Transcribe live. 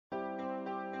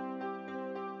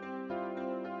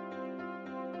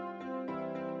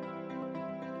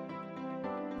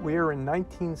We are in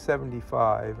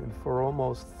 1975, and for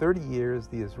almost 30 years,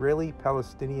 the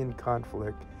Israeli-Palestinian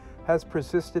conflict has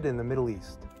persisted in the Middle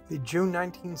East. The June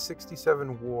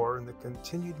 1967 war and the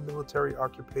continued military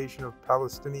occupation of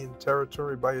Palestinian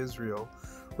territory by Israel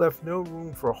left no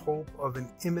room for hope of an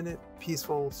imminent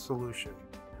peaceful solution.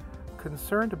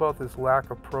 Concerned about this lack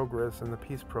of progress in the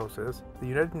peace process, the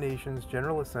United Nations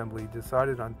General Assembly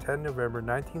decided on 10 November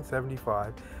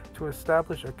 1975 to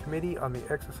establish a committee on the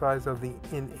exercise of the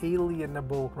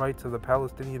inalienable rights of the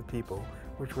Palestinian people,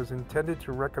 which was intended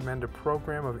to recommend a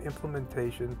program of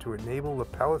implementation to enable the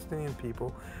Palestinian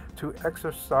people to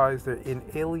exercise their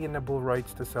inalienable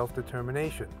rights to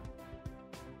self-determination.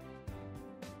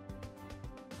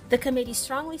 The committee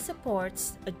strongly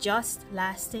supports a just,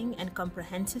 lasting, and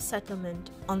comprehensive settlement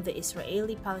on the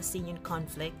Israeli-Palestinian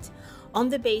conflict on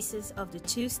the basis of the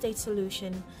two-state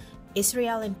solution,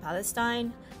 Israel and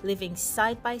Palestine living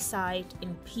side by side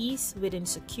in peace within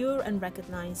secure and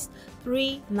recognized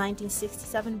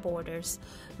pre-1967 borders,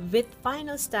 with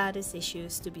final status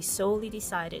issues to be solely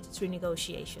decided through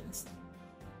negotiations.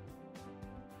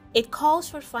 It calls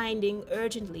for finding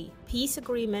urgently peace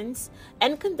agreements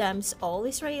and condemns all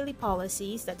Israeli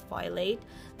policies that violate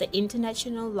the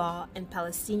international law and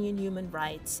Palestinian human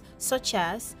rights, such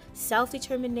as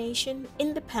self-determination,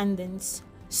 independence,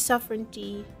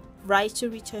 sovereignty, right to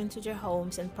return to their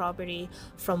homes and property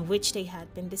from which they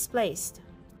had been displaced.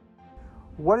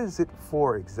 What is it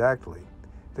for exactly?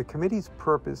 The committee's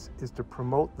purpose is to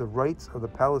promote the rights of the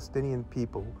Palestinian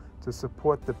people, to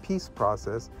support the peace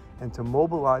process, and to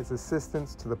mobilize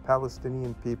assistance to the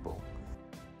Palestinian people.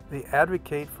 They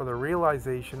advocate for the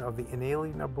realization of the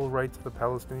inalienable rights of the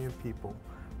Palestinian people,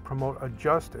 promote a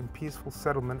just and peaceful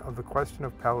settlement of the question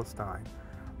of Palestine,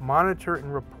 monitor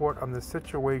and report on the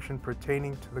situation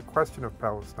pertaining to the question of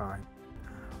Palestine,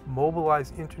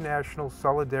 mobilize international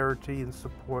solidarity and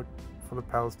support for the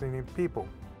Palestinian people.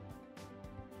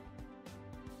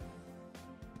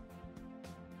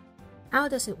 How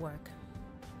does it work?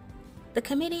 The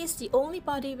committee is the only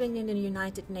body within the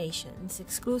United Nations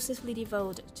exclusively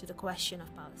devoted to the question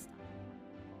of Palestine.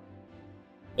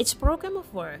 Its program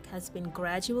of work has been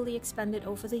gradually expanded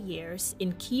over the years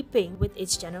in keeping with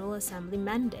its General Assembly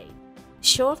mandate.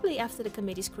 Shortly after the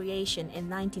committee's creation in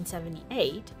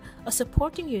 1978, a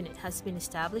supporting unit has been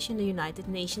established in the United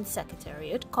Nations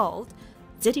Secretariat called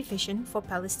the Division for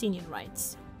Palestinian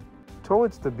Rights.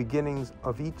 Towards the beginnings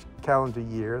of each calendar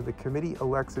year, the committee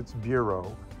elects its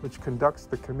bureau, which conducts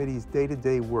the committee's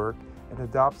day-to-day work and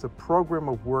adopts a program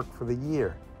of work for the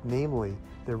year, namely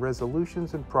their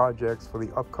resolutions and projects for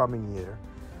the upcoming year,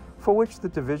 for which the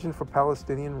Division for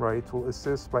Palestinian Rights will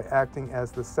assist by acting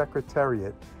as the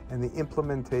secretariat in the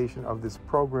implementation of this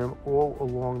program all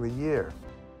along the year.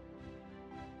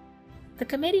 The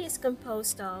committee is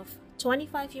composed of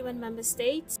 25 UN member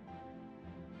states,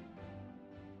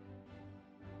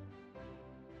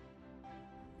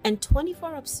 and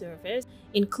 24 observers,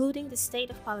 including the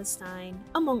State of Palestine,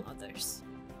 among others.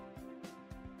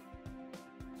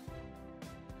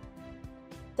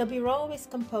 The Bureau is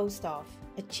composed of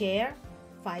a chair,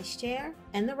 vice chair,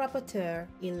 and a rapporteur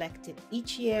elected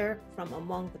each year from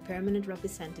among the permanent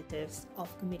representatives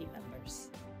of committee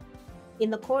members.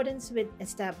 In accordance with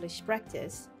established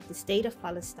practice, the State of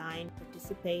Palestine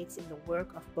participates in the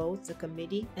work of both the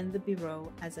committee and the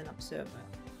Bureau as an observer.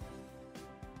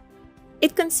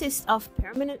 It consists of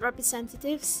permanent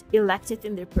representatives elected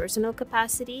in their personal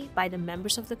capacity by the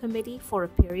members of the committee for a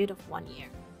period of 1 year.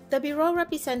 The Bureau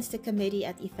represents the committee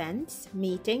at events,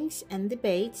 meetings, and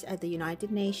debates at the United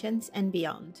Nations and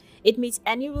beyond. It meets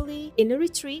annually in a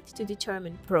retreat to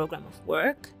determine program of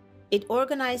work. It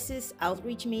organizes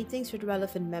outreach meetings with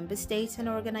relevant member states and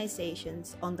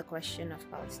organizations on the question of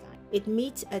Palestine. It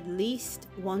meets at least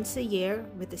once a year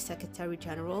with the Secretary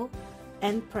General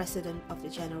and President of the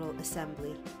General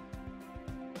Assembly.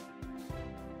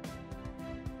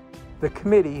 The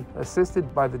committee,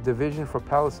 assisted by the Division for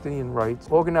Palestinian Rights,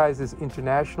 organizes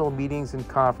international meetings and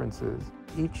conferences.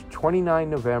 Each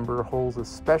 29 November holds a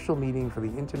special meeting for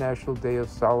the International Day of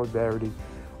Solidarity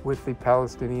with the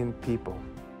Palestinian people,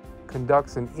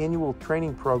 conducts an annual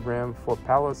training program for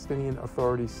Palestinian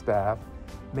Authority staff,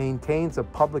 maintains a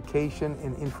publication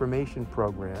and information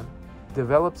program,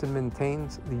 develops and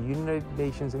maintains the United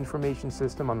Nations Information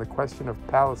System on the question of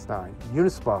Palestine,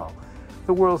 UNISPAL,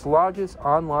 the world's largest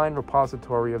online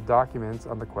repository of documents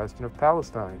on the question of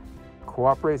Palestine,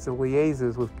 cooperates and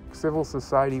liaises with civil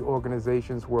society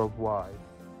organizations worldwide.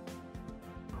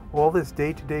 All this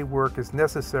day-to-day work is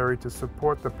necessary to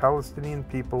support the Palestinian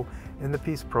people in the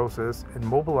peace process and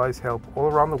mobilize help all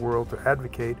around the world to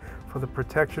advocate for the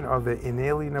protection of their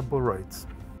inalienable rights.